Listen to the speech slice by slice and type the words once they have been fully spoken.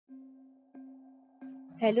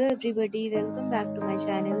Hello everybody, welcome back to my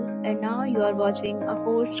channel, and now you are watching a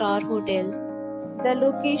 4-star hotel. The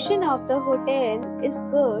location of the hotel is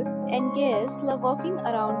good and guests love walking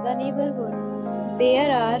around the neighborhood.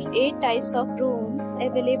 There are 8 types of rooms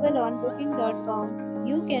available on booking.com.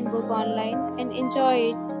 You can book online and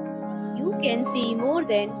enjoy it. You can see more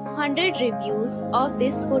than 100 reviews of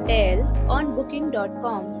this hotel on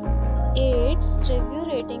booking.com. Its review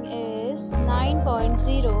rating is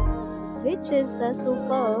 9.0, which is the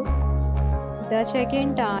superb. The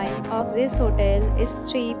check-in time of this hotel is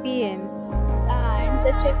 3 p.m. and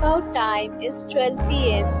the checkout time is 12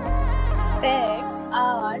 p.m. Pets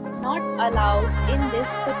are not allowed in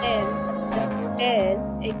this hotel. The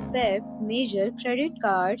hotel accepts major credit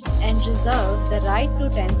cards and reserves the right to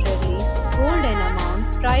temporarily hold an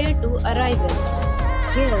amount prior to arrival.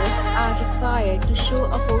 Guests are required to show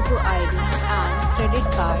a photo ID and credit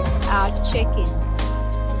card at check-in.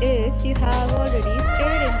 If you have already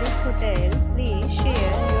stayed in this hotel, please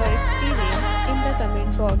share your experience in the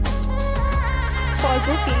comment box. For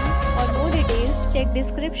booking or more details, check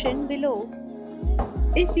description below.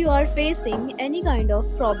 If you are facing any kind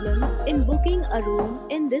of problem in booking a room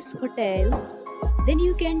in this hotel, then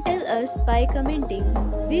you can tell us by commenting.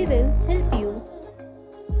 We will help you.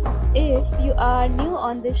 If you are new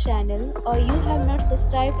on this channel or you have not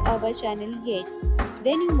subscribed our channel yet,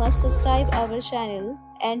 then you must subscribe our channel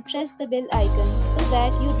and press the bell icon so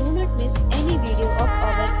that you do not miss any video of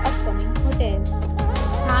our upcoming hotel.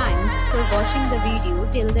 Thanks for watching the video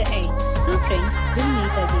till the end. So friends, we'll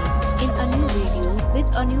meet again in a new video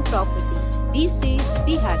with a new property. Be safe,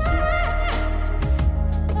 be happy.